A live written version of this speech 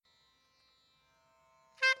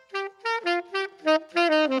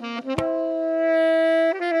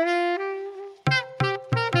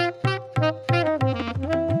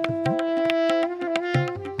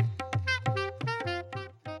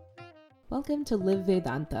Welcome to Live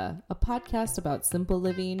Vedanta, a podcast about simple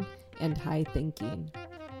living and high thinking.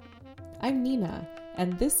 I'm Nina,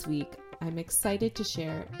 and this week I'm excited to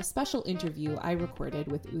share a special interview I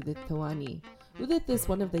recorded with Udit Thawani. Udit is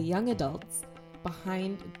one of the young adults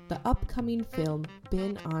behind the upcoming film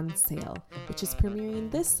Bin on Sale, which is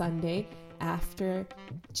premiering this Sunday after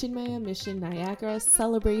Chinmaya Mission Niagara's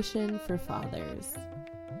celebration for fathers.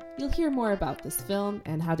 You'll hear more about this film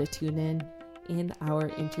and how to tune in our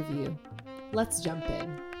interview. Let's jump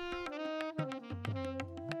in.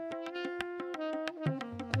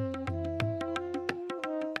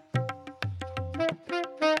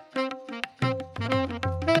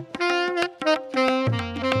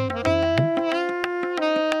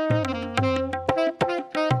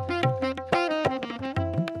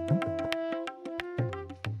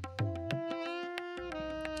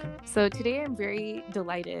 So today I'm very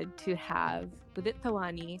delighted to have Udit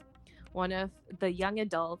Thawani, one of the young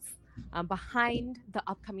adults behind the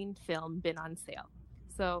upcoming film Bin on Sale.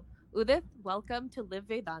 So Udit, welcome to Live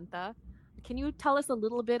Vedanta. Can you tell us a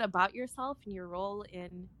little bit about yourself and your role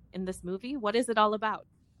in this movie? What is it all about?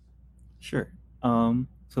 Sure. So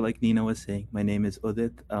like Nina was saying, my name is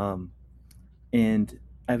Udit, and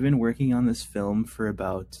I've been working on this film for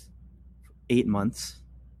about 8 months.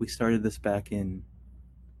 We started this back in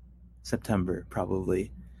September,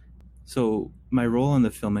 probably. So my role on the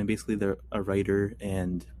film, I'm basically a writer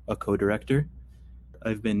and a co-director.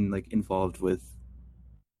 I've been involved with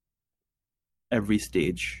every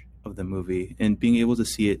stage of the movie, and being able to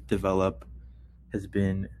see it develop has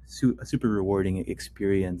been a super rewarding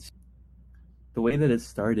experience. The way that it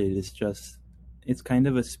started is it's kind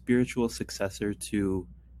of a spiritual successor to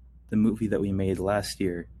the movie that we made last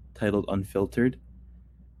year titled Unfiltered.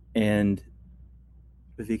 And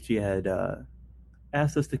Vivekji had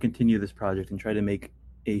asked us to continue this project and try to make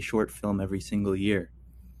a short film every single year.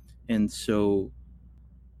 And so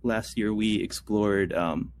last year we explored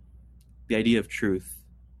the idea of truth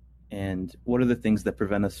and what are the things that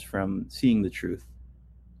prevent us from seeing the truth.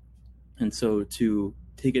 And so to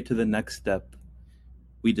take it to the next step,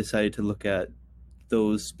 we decided to look at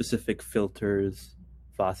those specific filters,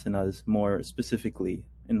 vasanas, more specifically,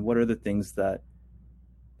 and what are the things that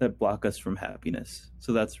block us from happiness.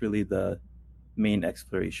 So that's really the main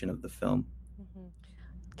exploration of the film. Mm-hmm.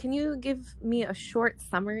 Can you give me a short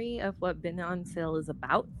summary of what Bin on Sale is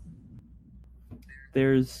about?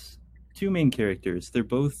 There's two main characters. They're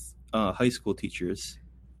both high school teachers.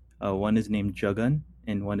 One is named Jagan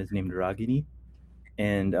and one is named Ragini.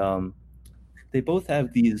 And they both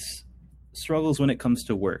have these struggles when it comes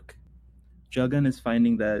to work. Jagan is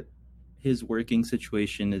finding that his working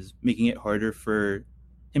situation is making it harder for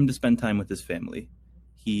him to spend time with his family.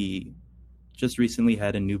 He just recently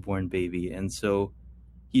had a newborn baby, and so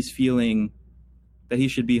he's feeling that he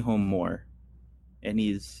should be home more. And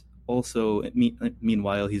he's also,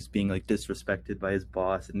 meanwhile, he's being disrespected by his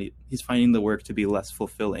boss, and he's finding the work to be less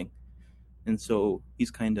fulfilling. And so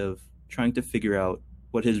he's kind of trying to figure out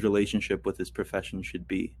what his relationship with his profession should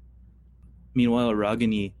be. Meanwhile,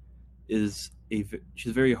 Ragini she's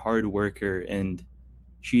a very hard worker, and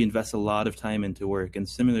she invests a lot of time into work, and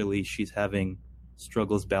similarly, she's having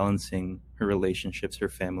struggles balancing her relationships, her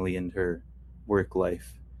family, and her work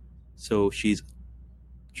life. So she's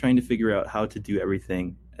trying to figure out how to do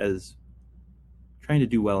everything trying to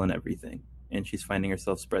do well in everything, and she's finding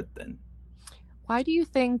herself spread thin. Why do you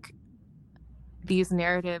think these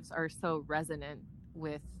narratives are so resonant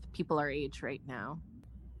with people our age right now?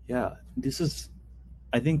 Yeah,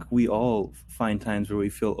 I think we all find times where we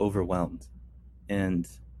feel overwhelmed. And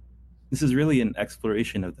this is really an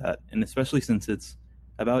exploration of that. And especially since it's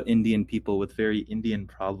about Indian people with very Indian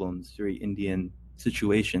problems, very Indian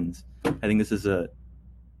situations, I think this is a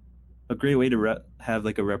great way to have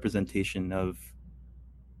a representation of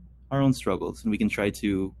our own struggles. And we can try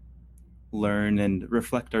to learn and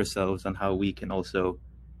reflect ourselves on how we can also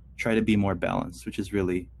try to be more balanced, which is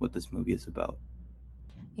really what this movie is about.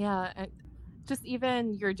 Yeah, and just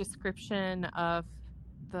even your description of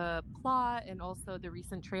the plot and also the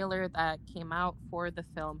recent trailer that came out for the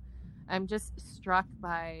film, I'm just struck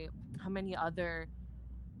by how many other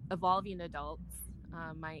evolving adults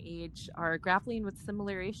my age are grappling with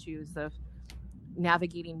similar issues of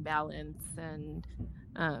navigating balance and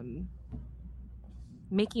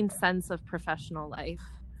making sense of professional life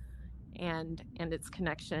and its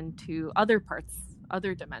connection to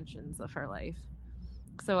other dimensions of our life.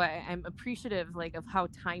 So I'm appreciative of how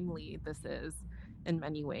timely this is in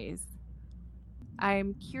many ways.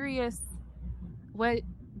 I'm curious what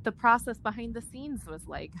the process behind the scenes was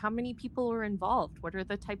like. How many people were involved? What are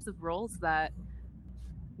the types of roles that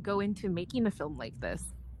go into making a film like this?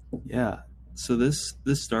 Yeah, So this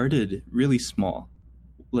started really small.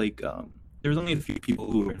 Like there was only a few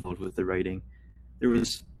people who were involved with the writing. There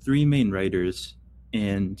was three main writers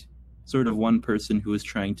and sort of one person who was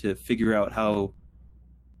trying to figure out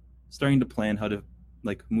starting to plan how to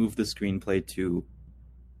like move the screenplay to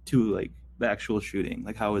like the actual shooting.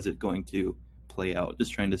 Like how is it going to play out?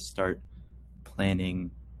 Just trying to start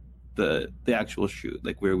planning the actual shoot,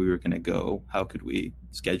 like where we were going to go, how could we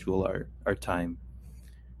schedule our time.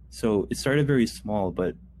 So it started very small,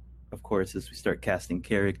 but of course, as we start casting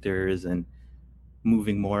characters and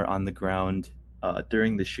moving more on the ground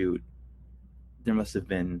during the shoot, there must have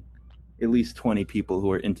been at least 20 people who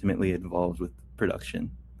were intimately involved with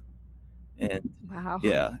production. And Wow.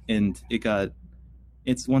 yeah, and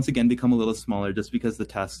it's once again become a little smaller just because the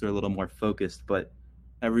tasks are a little more focused, but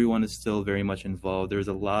everyone is still very much involved. There was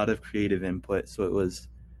a lot of creative input, so it was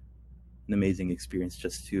an amazing experience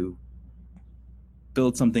just to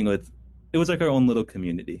build something it was like our own little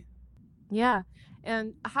community. Yeah.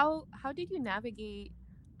 And how did you navigate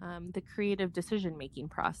the creative decision-making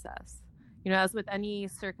process? As with any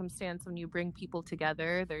circumstance, when you bring people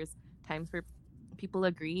together, there's times where people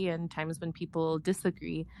agree and times when people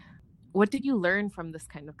disagree. What did you learn from this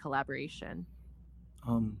kind of collaboration?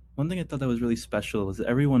 One thing I thought that was really special was that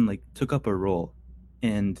everyone like took up a role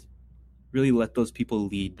and really let those people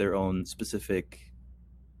lead their own specific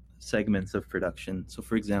segments of production. So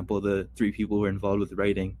for example, the three people who were involved with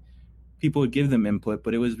writing, people would give them input,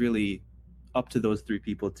 but it was really up to those three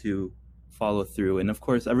people to follow through. And of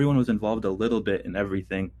course, everyone was involved a little bit in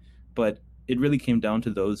everything, but it really came down to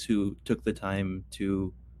those who took the time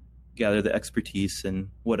to gather the expertise in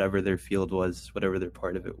whatever their field was, whatever their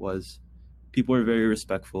part of it was. People were very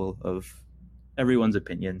respectful of everyone's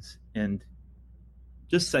opinions, and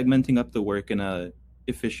just segmenting up the work in a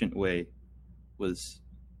efficient way was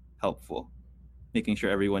helpful, making sure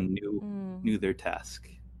everyone knew their task.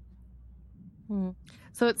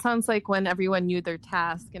 So it sounds like when everyone knew their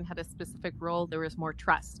task and had a specific role, there was more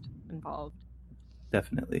trust involved.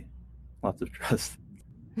 Definitely. Lots of trust.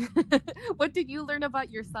 What did you learn about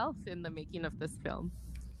yourself in the making of this film?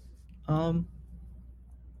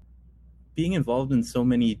 Being involved in so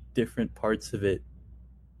many different parts of it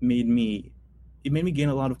made me gain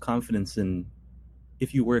a lot of confidence in,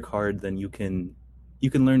 if you work hard, then you can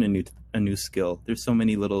learn a new skill. There's so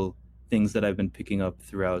many little things that I've been picking up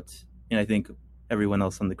throughout, and I think everyone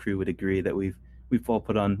else on the crew would agree that we've all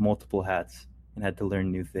put on multiple hats and had to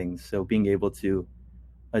learn new things. So being able to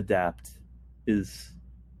adapt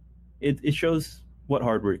it shows what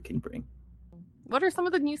hard work can bring. What are some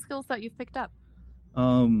of the new skills that you've picked up?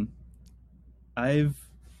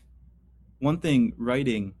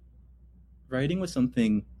 Writing was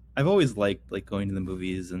something I've always liked, like going to the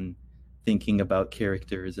movies and thinking about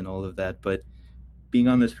characters and all of that, but being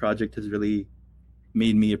on this project has really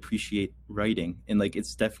made me appreciate writing. And like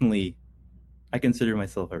it's definitely, I consider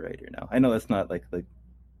myself a writer now. I know that's not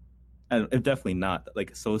I'm definitely not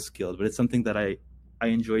like so skilled, but it's something that I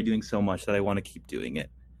enjoy doing so much that I want to keep doing it.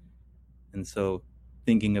 And so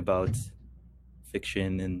thinking about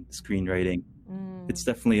fiction and screenwriting, it's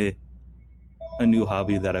definitely a new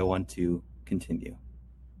hobby that I want to continue.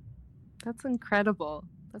 That's incredible.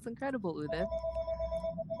 That's incredible, Udit.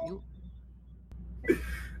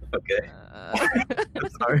 Okay. I'm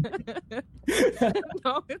sorry.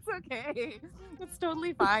 No, it's okay. It's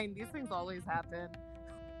totally fine. These things always happen.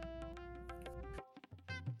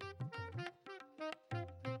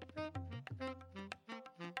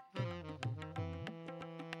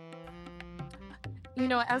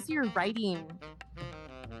 As you're writing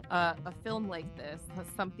a film like this,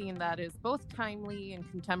 something that is both timely and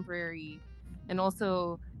contemporary, and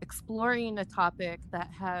also exploring a topic that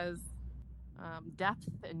has depth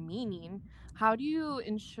and meaning, how did you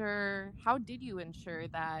ensure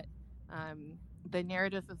that the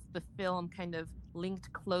narrative of the film kind of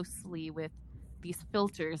linked closely with these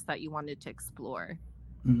filters that you wanted to explore?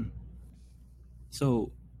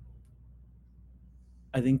 So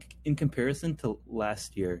I think in comparison to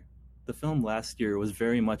last year, the film last year was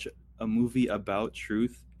very much a movie about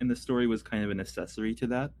truth, and the story was kind of an accessory to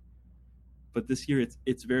that. But this year,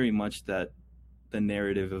 it's very much that the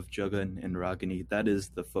narrative of Jagan and Ragini, that is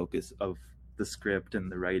the focus of the script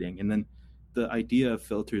and the writing. And then the idea of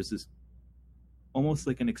filters is almost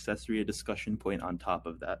like an accessory, a discussion point on top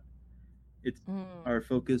of that. Our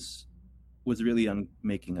focus was really on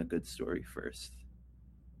making a good story first.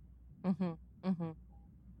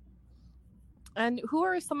 And who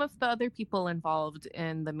are some of the other people involved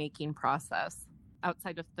in the making process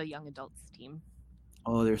outside of the young adults team?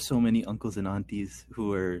 Oh, there's so many uncles and aunties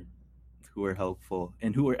who are helpful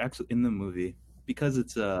and who are actually in the movie. because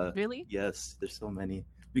it's Really? yes, there's so many.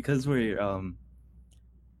 Because we're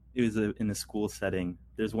it was in a school setting.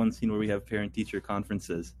 There's one scene where we have parent teacher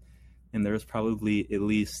conferences, and there's probably at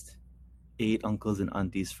least 8 uncles and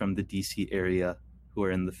aunties from the DC area who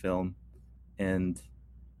are in the film, and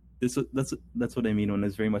that's what I mean when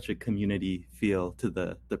there's very much a community feel to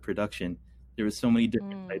the production. There was so many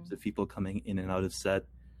different types of people coming in and out of set,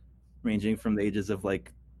 ranging from the ages of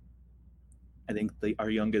like, I think our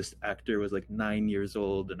youngest actor was like 9 years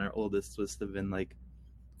old, and our oldest was to have been like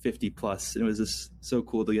 50 plus. It was just so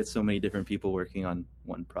cool to get so many different people working on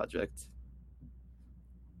one project.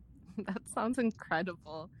 That sounds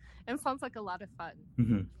incredible. And sounds like a lot of fun.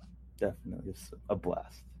 Mm-hmm. Definitely, it's a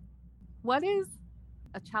blast. What is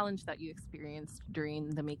a challenge that you experienced during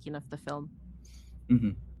the making of the film?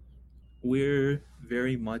 Mm-hmm. We're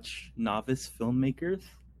very much novice filmmakers,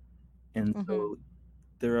 and so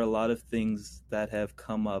there are a lot of things that have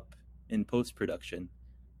come up in post-production,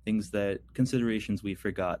 considerations we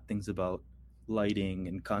forgot, things about lighting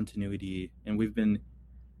and continuity, and we've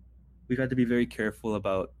had to be very careful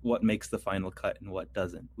about what makes the final cut and what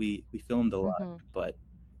doesn't. We filmed a lot, but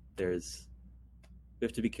we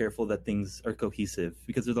have to be careful that things are cohesive,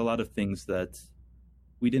 because there's a lot of things that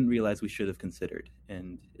we didn't realize we should have considered,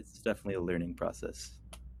 and it's definitely a learning process.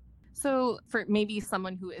 So for maybe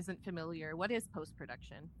someone who isn't familiar, what is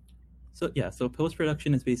post-production? So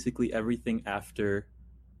post-production is basically everything after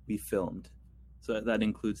we filmed. So that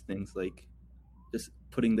includes things like just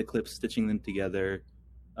putting the clips, stitching them together,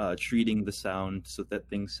 treating the sound so that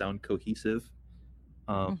things sound cohesive.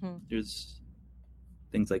 There's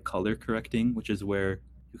things like color correcting, which is where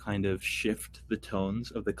you kind of shift the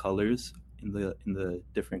tones of the colors in the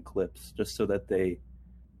different clips, just so that they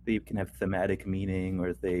can have thematic meaning,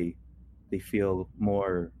 or they feel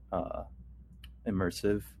more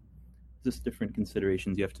immersive. Just different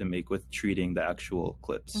considerations you have to make with treating the actual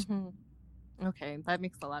clips. Okay, that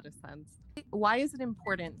makes a lot of sense. Why is it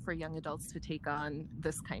important for young adults to take on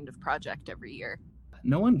this kind of project every year?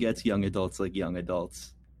 No one gets young adults like young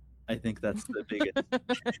adults. I think that's the biggest. I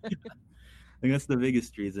think that's the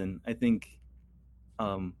biggest reason. I think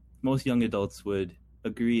most young adults would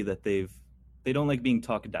agree that they don't like being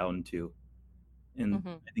talked down to, and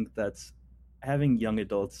I think that's having young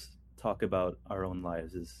adults talk about our own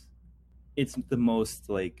lives it's the most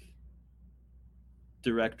like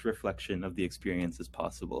direct reflection of the experience as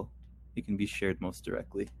possible. It can be shared most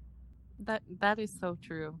directly. That is so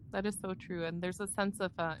true. That is so true. And there's a sense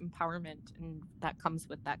of empowerment, and that comes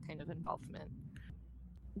with that kind of involvement.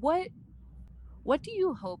 What do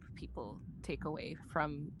you hope people take away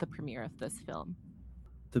from the premiere of this film?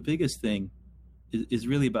 The biggest thing is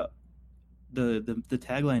really about the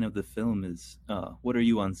tagline of the film is what are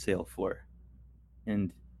you on sale for?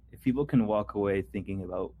 And if people can walk away thinking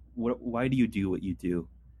about why do you do what you do?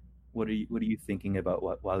 What are you thinking about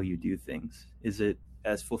while you do things? Is it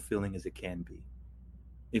as fulfilling as it can be?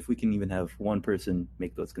 If we can even have one person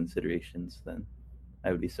make those considerations, then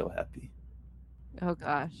I would be so happy. Oh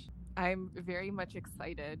gosh, I'm very much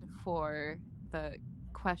excited for the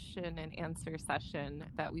question and answer session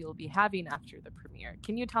that we will be having after the premiere.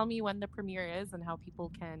 Can you tell me when the premiere is and how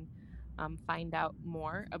people can find out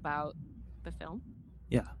more about the film?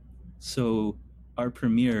 Yeah. So our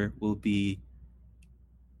premiere will be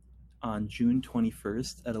on June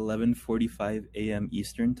 21st at 11:45 a.m.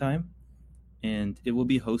 Eastern Time, and it will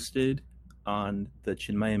be hosted on the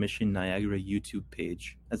Chinmaya Mission Niagara YouTube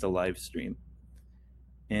page as a live stream.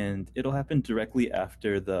 And it'll happen directly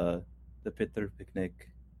after the Pitr Picnic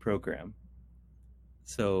program.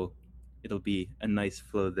 So it'll be a nice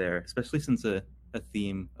flow there, especially since a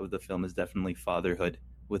theme of the film is definitely fatherhood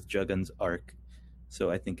with Jugan's arc. So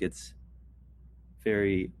I think it's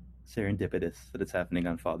very serendipitous that it's happening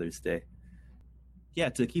on Father's Day. Yeah,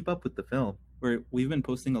 to keep up with the film, we've been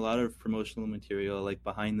posting a lot of promotional material, like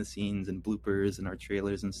behind the scenes and bloopers and our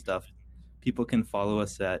trailers and stuff. People can follow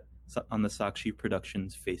us on the Sakshi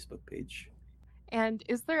Productions Facebook page. And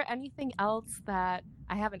is there anything else that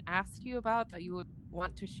I haven't asked you about that you would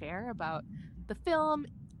want to share about the film,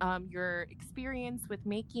 your experience with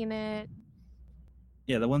making it?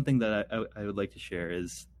 Yeah, the one thing that I would like to share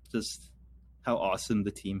is just how awesome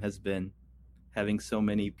the team has been, having so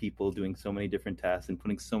many people doing so many different tasks and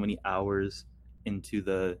putting so many hours into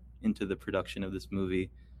the production of this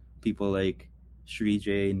movie. People like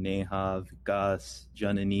Srijay, Neha, Vikas,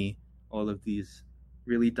 Janani, all of these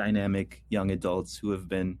really dynamic young adults who have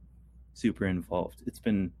been super involved. It's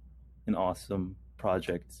been an awesome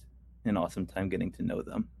project, an awesome time getting to know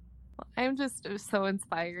them. I'm just so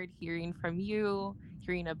inspired hearing from you,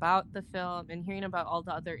 hearing about the film, and hearing about all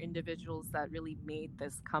the other individuals that really made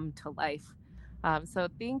this come to life. So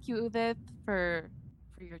thank you, Udit, for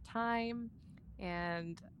your time,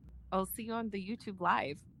 and I'll see you on the YouTube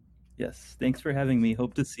Live. Yes, thanks for having me.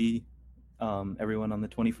 Hope to see everyone on the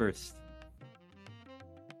 21st.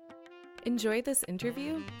 Enjoy this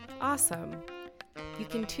interview? Awesome. You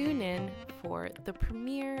can tune in for the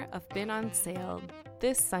premiere of Bin on Sale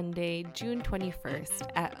this Sunday, June 21st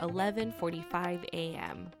at 11:45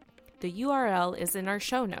 a.m. The URL is in our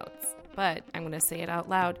show notes, but I'm going to say it out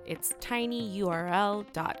loud. It's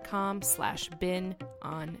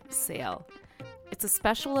tinyurl.com/binonsale. It's a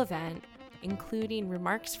special event including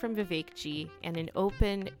remarks from Vivekji and an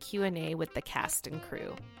open Q&A with the cast and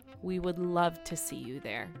crew. We would love to see you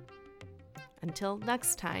there. Until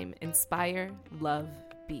next time, inspire, love,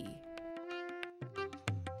 be.